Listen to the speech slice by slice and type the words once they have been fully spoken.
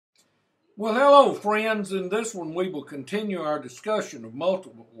Well, hello, friends. In this one, we will continue our discussion of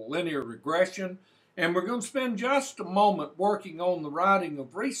multiple linear regression, and we're going to spend just a moment working on the writing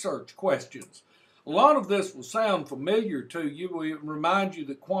of research questions. A lot of this will sound familiar to you. We remind you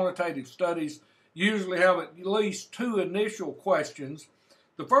that quantitative studies usually have at least two initial questions.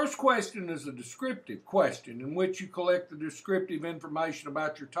 The first question is a descriptive question in which you collect the descriptive information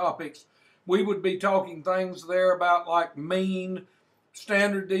about your topics. We would be talking things there about like mean,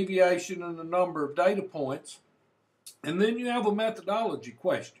 standard deviation, and the number of data points. And then you have a methodology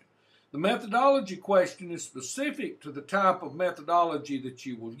question. The methodology question is specific to the type of methodology that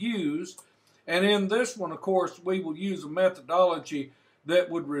you will use. And in this one, of course, we will use a methodology that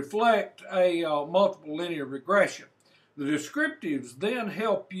would reflect a multiple linear regression. The descriptives then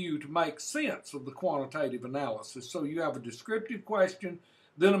help you to make sense of the quantitative analysis. So you have a descriptive question,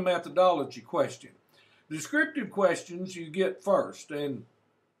 then a methodology question. Descriptive questions you get first, and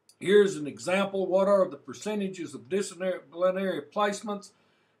here's an example. What are the percentages of disciplinary placements,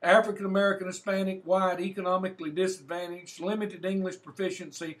 African American, Hispanic, white, economically disadvantaged, limited English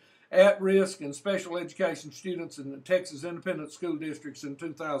proficiency, at risk, and special education students in the Texas independent school districts in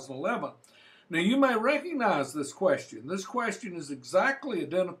 2011? Now, you may recognize this question. This question is exactly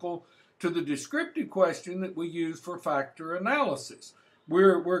identical to the descriptive question that we use for factor analysis.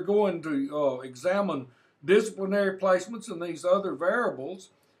 We're going to examine disciplinary placements and these other variables,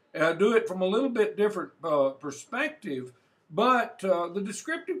 do it from a little bit different perspective, but the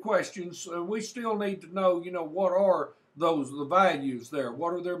descriptive questions, we still need to know, what are the values there?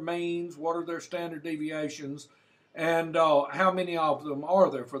 What are their means? What are their standard deviations? And how many of them are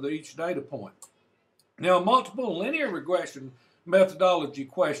there for each data point? Now, multiple linear regression methodology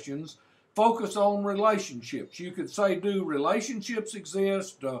questions focus on relationships. You could say, do relationships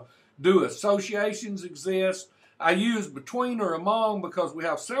exist? Do associations exist? I use between or among because we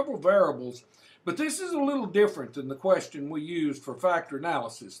have several variables, but this is a little different than the question we used for factor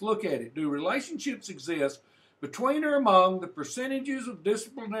analysis. Look at it. Do relationships exist between or among the percentages of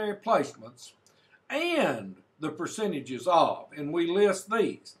disciplinary placements and the percentages of? And we list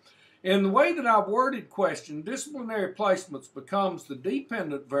these. In the way that I've worded question, disciplinary placements becomes the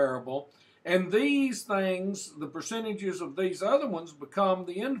dependent variable, and these things, the percentages of these other ones, become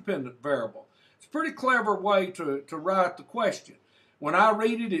the independent variable. It's a pretty clever way to write the question. When I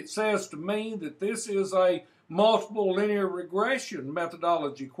read it, it says to me that this is a multiple linear regression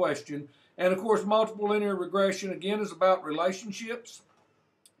methodology question. And of course, multiple linear regression, again, is about relationships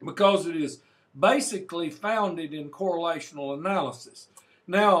because it is basically founded in correlational analysis.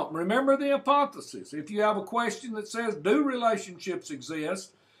 Now, remember the hypothesis. If you have a question that says, do relationships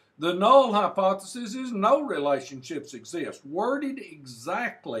exist? The null hypothesis is no relationships exist, worded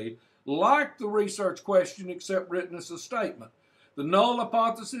exactly like the research question except written as a statement. The null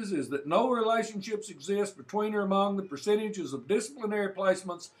hypothesis is that no relationships exist between or among the percentages of disciplinary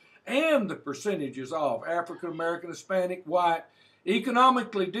placements and the percentages of African American, Hispanic, white,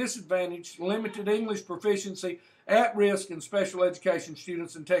 economically disadvantaged, limited English proficiency, at risk, and special education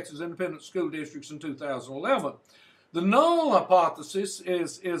students in Texas independent school districts in 2011. The null hypothesis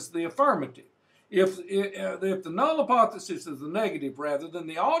is the affirmative. If the null hypothesis is the negative, rather, then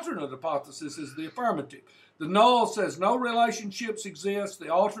the alternate hypothesis is the affirmative. The null says no relationships exist.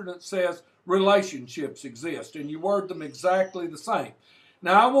 The alternate says relationships exist, and you word them exactly the same.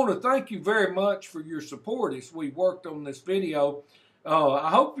 Now, I want to thank you very much for your support as we worked on this video. I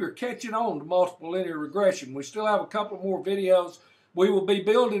hope you're catching on to multiple linear regression. We still have a couple more videos. We will be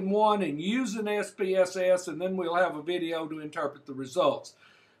building one and using SPSS, and then we'll have a video to interpret the results.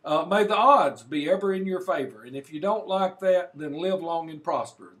 May the odds be ever in your favor. And if you don't like that, then live long and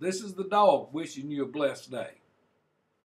prosper. This is the dog wishing you a blessed day.